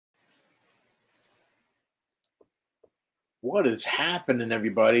What is happening,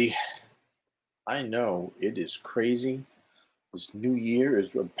 everybody? I know it is crazy. This new year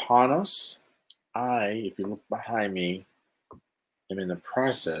is upon us. If you look behind me, am in the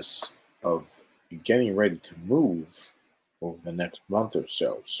process of getting ready to move over the next month or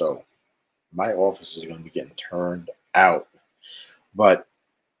so. So my office is going to be getting turned out. But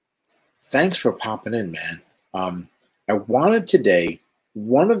thanks for popping in, man. I wanted today,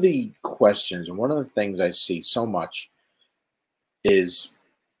 one of the questions and one of the things I see so much is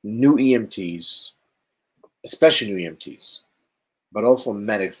new EMTs, especially new EMTs, but also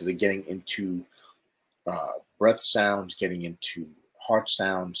medics that are getting into breath sounds, getting into heart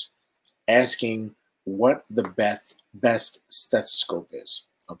sounds, asking what the best stethoscope is.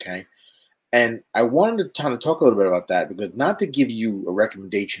 Okay. And I wanted to kind of talk a little bit about that because not to give you a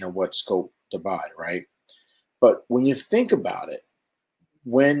recommendation of what scope to buy, right? But when you think about it,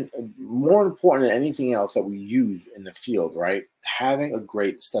 when more important than anything else that we use in the field, right? Having a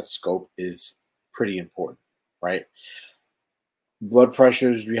great stethoscope is pretty important, right? Blood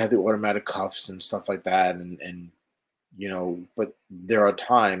pressures, we have the automatic cuffs and stuff like that, and but there are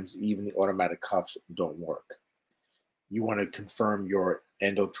times even the automatic cuffs don't work. You want to confirm your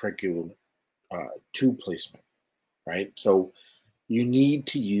endotracheal tube placement, right? So you need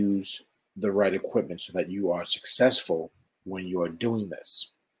to use the right equipment so that you are successful when you are doing this.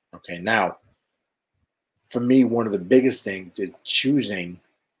 Okay, now for me, one of the biggest things is choosing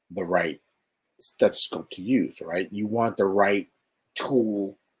the right stethoscope to use, right? You want the right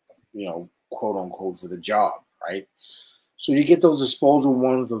tool, quote unquote, for the job, right? So you get those disposable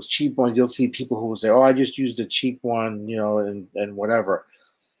ones, those cheap ones. You'll see people who will say, "Oh, I just used the cheap one," and whatever.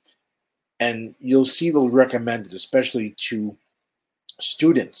 And you'll see those recommended, especially to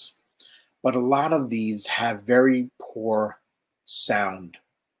students. But a lot of these have very poor sound,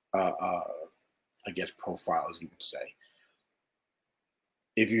 I guess, profiles, you would say.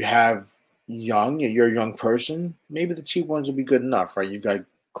 If you have you're a young person, maybe the cheap ones will be good enough, right? You've got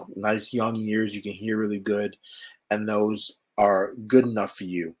nice young ears, you can hear really good, and those are good enough for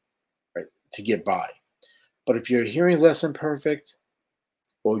you, right, to get by. But if your hearing is less than perfect,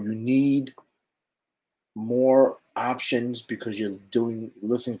 or you need more options because you're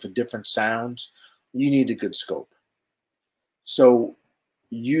listening for different sounds, you need a good scope. So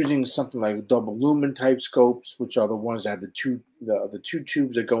using something like double lumen type scopes, which are the ones that have the two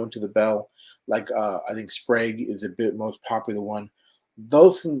tubes that go into the bell, like I think Sprague is a bit most popular one.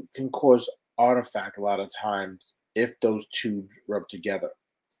 Those can cause artifact a lot of times if those tubes rub together.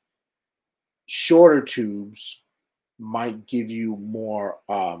 Shorter tubes might give you more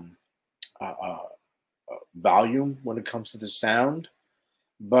uh, uh, volume when it comes to the sound,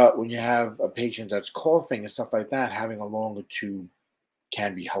 but when you have a patient that's coughing and stuff like that, having a longer tube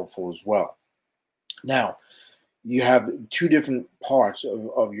can be helpful as well. Now, you have two different parts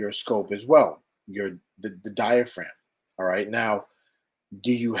of your scope as well. The diaphragm. All right. Now,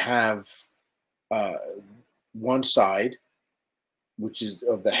 do you have uh, one side, which is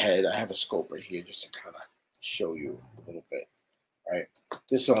of the head? I have a scope right here just to kind of show you a little bit. Right.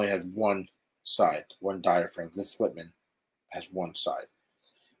 This only has one side, one diaphragm. This Flipman has one side,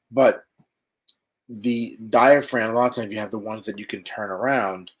 but the diaphragm. A lot of times you have the ones that you can turn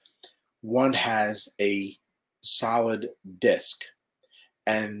around. One has a solid disc,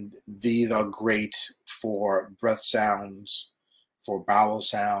 and these are great for breath sounds, for bowel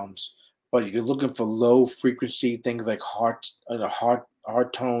sounds. But if you're looking for low frequency things like heart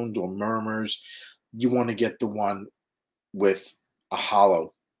tones or murmurs, you want to get the one with a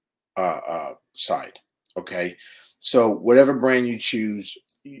hollow side. Okay, so whatever brand you choose,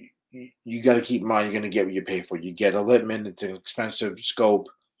 you got to keep in mind you're going to get what you pay for. You get a Littman; it's an expensive scope.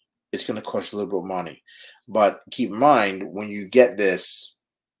 It's going to cost you a little bit of money. But keep in mind, when you get this,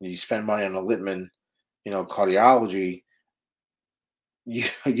 you spend money on a Littman, cardiology,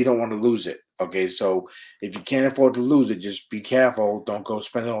 you don't want to lose it. Okay, so if you can't afford to lose it, just be careful. Don't go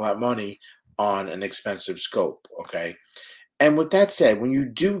spending all that money on an expensive scope. Okay. And with that said, when you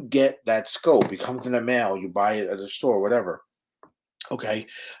do get that scope, it comes in the mail, you buy it at a store, whatever. Okay.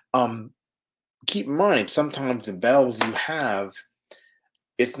 Um, Keep in mind, sometimes the bells you have,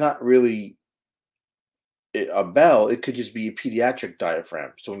 it's not really a bell, it could just be a pediatric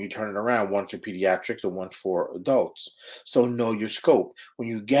diaphragm. So when you turn it around, one's for pediatrics and one's for adults. So know your scope. When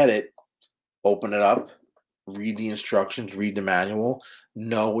you get it, open it up, read the instructions, read the manual,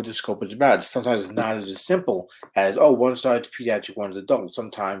 know what the scope is about. Sometimes it's not as simple as, oh, one side's pediatric, one's adult.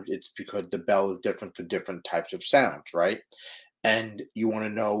 Sometimes it's because the bell is different for different types of sounds, right? And you want to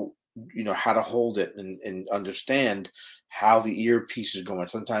know how to hold it and understand how the earpiece is going.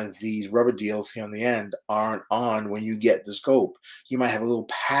 Sometimes these rubber deals here on the end aren't on when you get the scope. You might have a little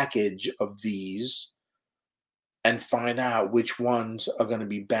package of these and find out which ones are going to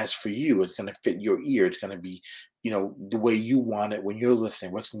be best for you. It's going to fit your ear. It's going to be, the way you want it when you're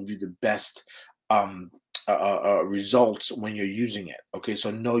listening. What's going to be the best um, results when you're using it? Okay, so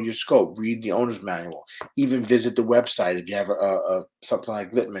know your scope. Read the owner's manual. Even visit the website if you have something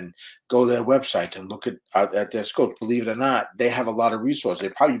like Littman. Go to their website and look at their scopes. Believe it or not, they have a lot of resources. They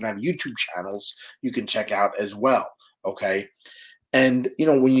probably even have YouTube channels you can check out as well. Okay, and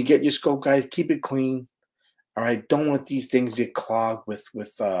when you get your scope, guys, keep it clean. All right, don't let these things get clogged with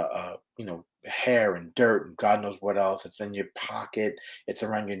hair and dirt and God knows what else. It's in your pocket, it's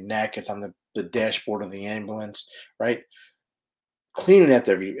around your neck, it's on the dashboard of the ambulance, right? Clean it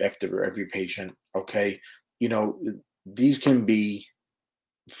after every patient. Okay, you know these can be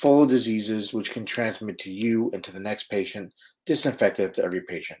full of diseases which can transmit to you and to the next patient. Disinfect it to every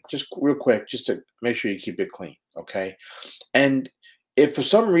patient. Just real quick, just to make sure you keep it clean. Okay, and if for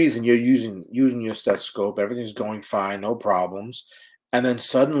some reason you're using your stethoscope, everything's going fine, no problems, and then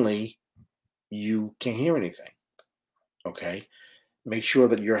suddenly you can't hear anything, okay? Make sure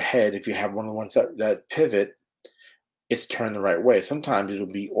that your head, if you have one of the ones that pivot, it's turned the right way. Sometimes it'll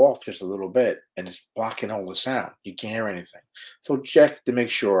be off just a little bit and it's blocking all the sound. You can't hear anything. So check to make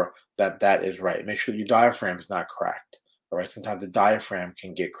sure that that is right. Make sure your diaphragm is not cracked. All right. Sometimes the diaphragm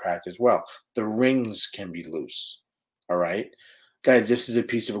can get cracked as well. The rings can be loose. All right. Guys, this is a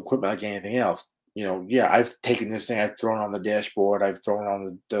piece of equipment like anything else. Yeah, I've taken this thing, I've thrown it on the dashboard, I've thrown it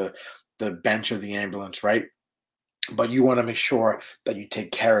on the bench of the ambulance, right? But you want to make sure that you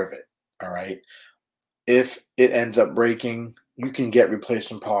take care of it. All right. If it ends up breaking, you can get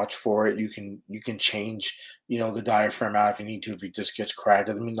replacement parts for it. You can change, the diaphragm out if you need to. If it just gets cracked,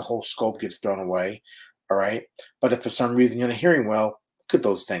 doesn't mean the whole scope gets thrown away. All right. But if for some reason you're not hearing well, look at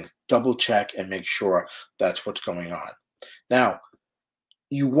those things. Double check and make sure that's what's going on. Now,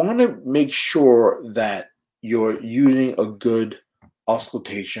 you want to make sure that you're using a good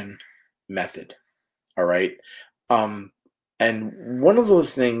auscultation method. All right. Um, and one of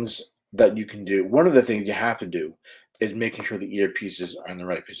those things that you can do, one of the things you have to do is making sure the earpieces are in the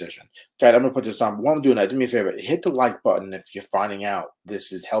right position. Okay, I'm gonna put this on. While I'm doing that, do me a favor, hit the like button if you're finding out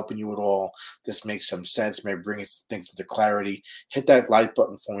this is helping you at all. This makes some sense, maybe bringing things into clarity. Hit that like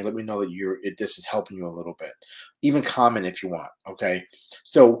button for me. Let me know that this is helping you a little bit. Even comment if you want. Okay,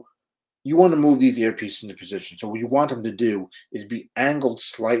 so you want to move these earpieces into position. So what you want them to do is be angled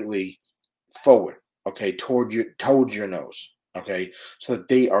slightly forward, okay, towards your nose, okay, so that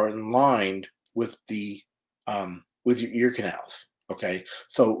they are in line with your ear canals, okay.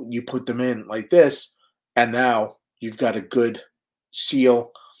 So you put them in like this, and now you've got a good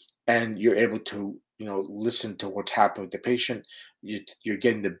seal, and you're able to listen to what's happening with the patient. You're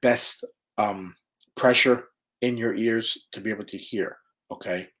getting the best pressure in your ears to be able to hear,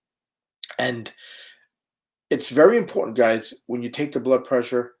 okay. And it's very important, guys, when you take the blood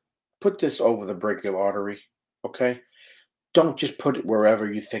pressure, put this over the brachial artery, okay? Don't just put it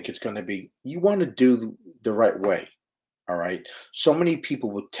wherever you think it's going to be. You want to do the right way, all right? So many people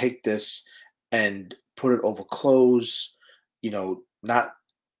will take this and put it over clothes, not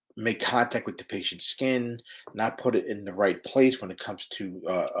make contact with the patient's skin, not put it in the right place when it comes to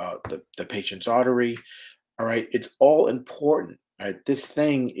the patient's artery, all right? It's all important, all right? This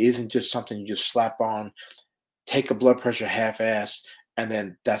thing isn't just something you just slap on, take a blood pressure half-ass, and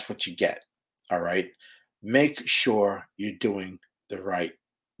then that's what you get. All right. Make sure you're doing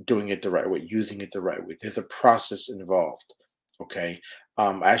it the right way, using it the right way. There's a process involved. Okay.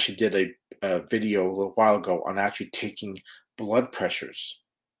 I actually did a video a little while ago on actually taking blood pressures.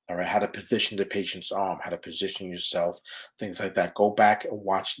 All right, how to position the patient's arm, how to position yourself, things like that. Go back and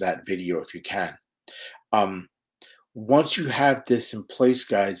watch that video if you can. Once you have this in place,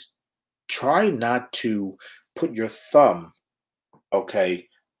 guys, try not to put your thumb, okay,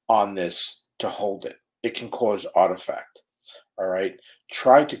 on this to hold it. It can cause artifact. All right.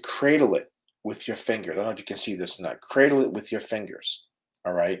 Try to cradle it with your fingers. I don't know if you can see this or not. Cradle it with your fingers.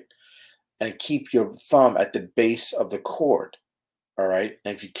 All right. And keep your thumb at the base of the cord. All right.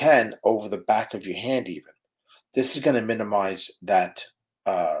 And if you can, over the back of your hand, even. This is going to minimize that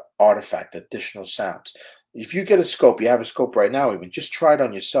artifact, additional sounds. If you get a scope, you have a scope right now, even just try it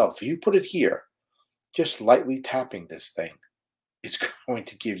on yourself. If you put it here, just lightly tapping this thing is going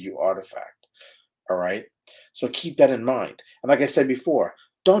to give you artifact. All right. So keep that in mind. And like I said before,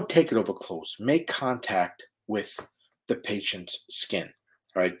 don't take it over close. Make contact with the patient's skin.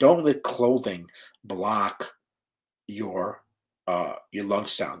 All right. Don't let clothing block your your lung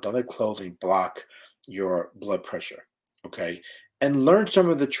sound. Don't let clothing block your blood pressure. Okay, and learn some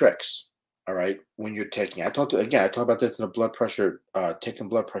of the tricks. All right, when you're taking, I talked about this in the blood pressure, taking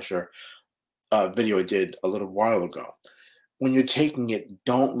blood pressure video I did a little while ago. When you're taking it,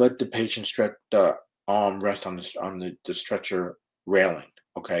 don't let the patient stretch the arm rest on the stretcher railing.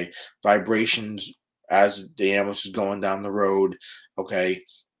 Okay, vibrations as the ambulance is going down the road. Okay,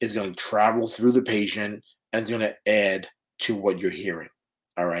 is going to travel through the patient and it's going to add to what you're hearing.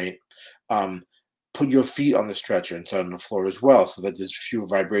 All right. Um, put your feet on the stretcher instead on the floor as well, so that there's fewer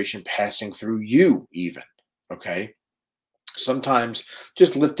vibration passing through you. Even okay. Sometimes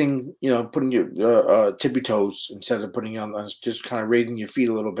just lifting, putting your tippy toes instead of putting on, just kind of raising your feet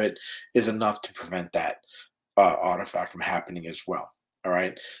a little bit is enough to prevent that artifact from happening as well. All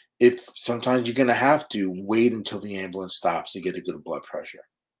right. If sometimes you're going to have to wait until the ambulance stops to get a good blood pressure.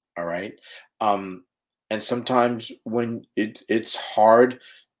 All right. Um, and sometimes when it's hard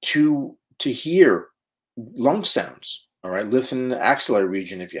to hear lung sounds. All right. Listen in the axillary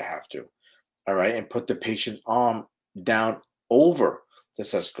region if you have to. All right, and put the patient's arm down over the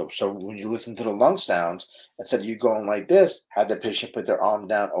stethoscope. So when you listen to the lung sounds, instead of you going like this, have the patient put their arm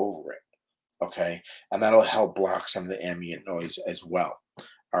down over it. Okay, and that'll help block some of the ambient noise as well.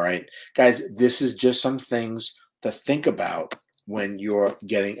 All right, guys, this is just some things to think about when you're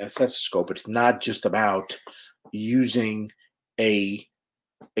getting a stethoscope. It's not just about using a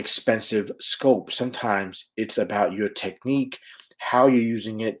expensive scope. Sometimes it's about your technique, how you're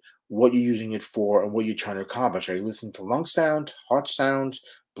using it, what you're using it for, and what you're trying to accomplish. Are you listening to lung sounds, heart sounds,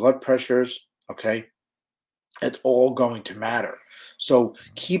 blood pressures? Okay. It's all going to matter. So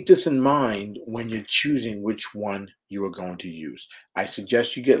keep this in mind when you're choosing which one you are going to use. I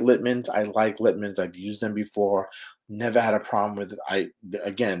suggest you get Littmans. I like Littmans. I've used them before. Never had a problem with it.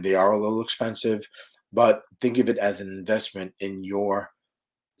 Again, they are a little expensive, but think of it as an investment in your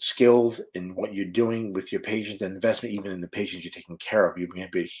skills in what you're doing with your patients, and investment even in the patients you're taking care of. You're going to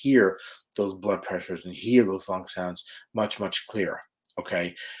be able to hear those blood pressures and hear those lung sounds much, much clearer.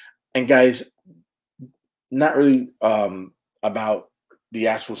 Okay. And guys, not really about the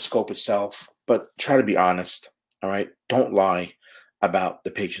actual scope itself, but try to be honest. All right. Don't lie about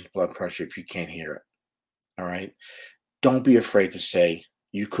the patient's blood pressure if you can't hear it. All right. Don't be afraid to say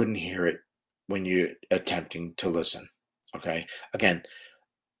you couldn't hear it when you're attempting to listen. Okay. Again,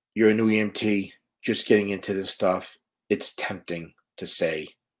 you're a new EMT, just getting into this stuff. It's tempting to say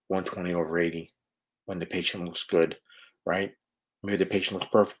 120 over 80 when the patient looks good, right? Maybe the patient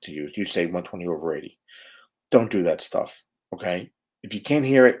looks perfect to you. You say 120 over 80. Don't do that stuff, okay? If you can't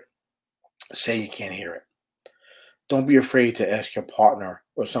hear it, say you can't hear it. Don't be afraid to ask your partner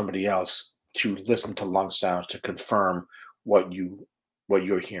or somebody else to listen to lung sounds to confirm what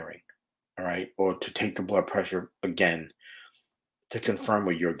you're hearing, all right? Or to take the blood pressure again to confirm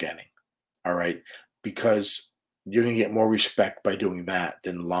what you're getting. All right. Because you're going to get more respect by doing that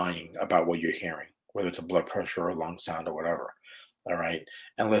than lying about what you're hearing, whether it's a blood pressure or lung sound or whatever. All right.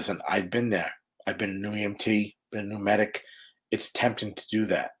 And listen, I've been there. I've been a new EMT, been a new medic. It's tempting to do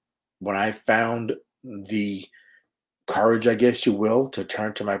that. When I found the courage, I guess you will, to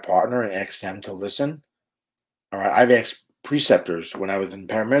turn to my partner and ask them to listen. All right. I've asked preceptors when I was in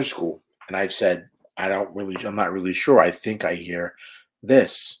paramedic school, and I've said, I'm not really sure. I think I hear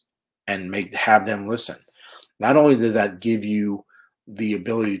this, and have them listen. Not only does that give you the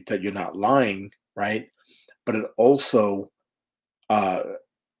ability that you're not lying, right? But it also uh,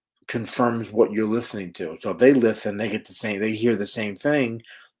 confirms what you're listening to. So if they listen, they hear the same thing.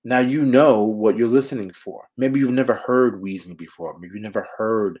 Now you know what you're listening for. Maybe you've never heard wheezing before. Maybe you've never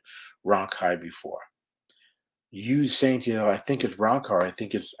heard Ronchi before. You saying to I think it's Ronchi. I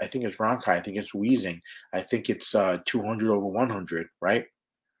think it's Ronchi. I think it's wheezing. I think it's 200 over 100, right?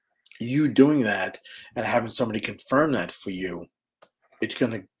 You doing that and having somebody confirm that for you, it's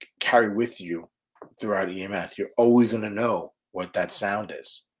going to carry with you throughout EMS. You're always going to know what that sound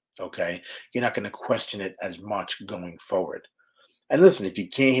is. Okay. You're not going to question it as much going forward. And listen, if you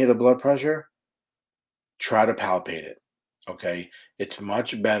can't hear the blood pressure, try to palpate it. Okay. It's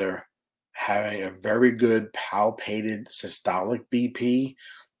much better having a very good palpated systolic BP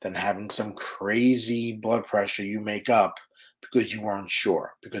than having some crazy blood pressure you make up because you weren't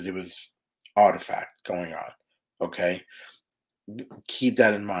sure, because it was artifact going on. Okay. Keep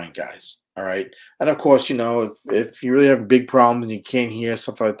that in mind, guys. All right. And of course, if you really have big problems and you can't hear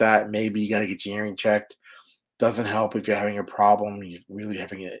stuff like that, maybe you got to get your hearing checked. Doesn't help if you're having a problem, you're really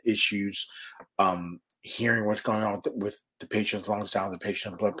having issues hearing what's going on with the patient's lung sound, the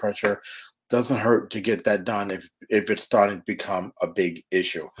patient's blood pressure. Doesn't hurt to get that done if it's starting to become a big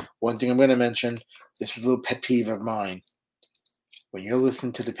issue. One thing I'm going to mention, this is a little pet peeve of mine. when you're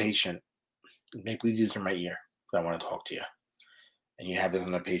listening to the patient, maybe these are my ear, because I want to talk to you, and you have this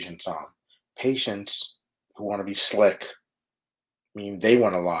on the patient's arm. Patients who want to be slick, I mean, they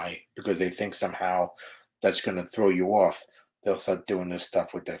want to lie because they think somehow that's going to throw you off. They'll start doing this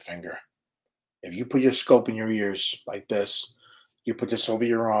stuff with their finger. If you put your scope in your ears like this, you put this over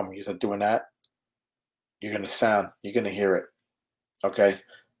your arm, you start doing that, you're going to sound, you're going to hear it. Okay?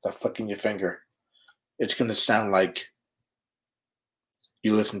 Start flicking your finger. It's going to sound like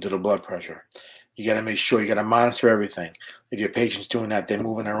you listen to the blood pressure. You got to make sure you got to monitor everything. If your patient's doing that, they're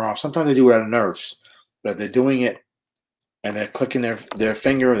moving their arm. Sometimes they do it out of nerves, but if they're doing it and they're clicking their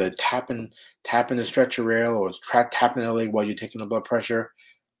finger, or they're tapping the stretcher rail, or tapping their leg while you're taking the blood pressure,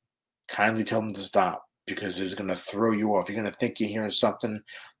 kindly tell them to stop, because it's going to throw you off. You're going to think you're hearing something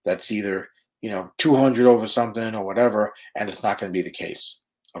that's either 200 over something or whatever, and it's not going to be the case.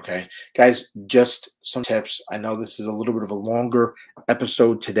 Okay, guys, just some tips. I know this is a little bit of a longer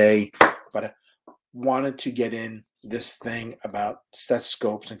episode today, but I wanted to get in this thing about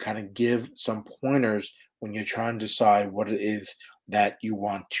stethoscopes and kind of give some pointers when you're trying to decide what it is that you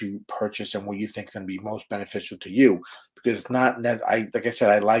want to purchase and what you think is going to be most beneficial to you. Because it's not that like I said,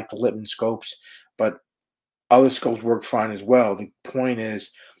 I like the Lippmann scopes, but other scopes work fine as well. The point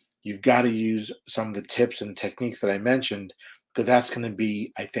is, you've got to use some of the tips and techniques that I mentioned, because that's going to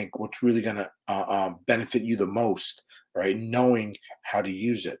be, I think, what's really going to benefit you the most, right? Knowing how to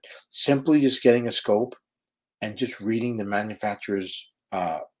use it. Simply just getting a scope and just reading the manufacturer's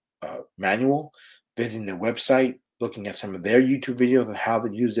manual, visiting their website, looking at some of their YouTube videos on how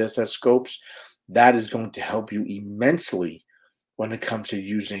to use their stethoscopes, that is going to help you immensely when it comes to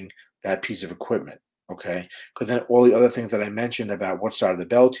using that piece of equipment, okay? Because then all the other things that I mentioned about what side of the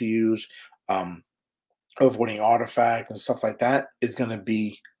bell to use, avoiding artifact and stuff like that is going to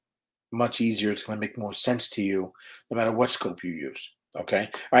be much easier. It's going to make more sense to you no matter what scope you use. Okay.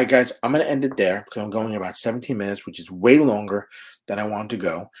 All right, guys, I'm going to end it there because I'm going about 17 minutes, which is way longer than I wanted to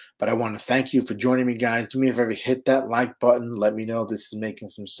go. But I want to thank you for joining me, guys. Do me a favor, hit that like button. Let me know this is making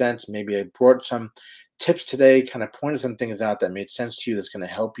some sense. Maybe I brought some tips today, kind of pointed some things out that made sense to you, that's going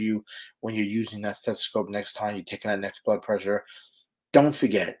to help you when you're using that stethoscope next time you're taking that next blood pressure. Don't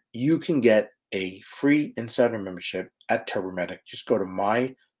forget, you can get a free insider membership at TurboMedic. Just go to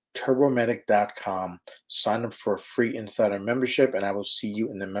myturbomedic.com, sign up for a free insider membership, and I will see you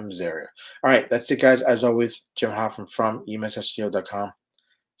in the members area. All right, that's it, guys. As always, Jim Hoffman from emsSEO.com.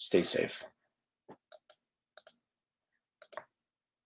 Stay safe.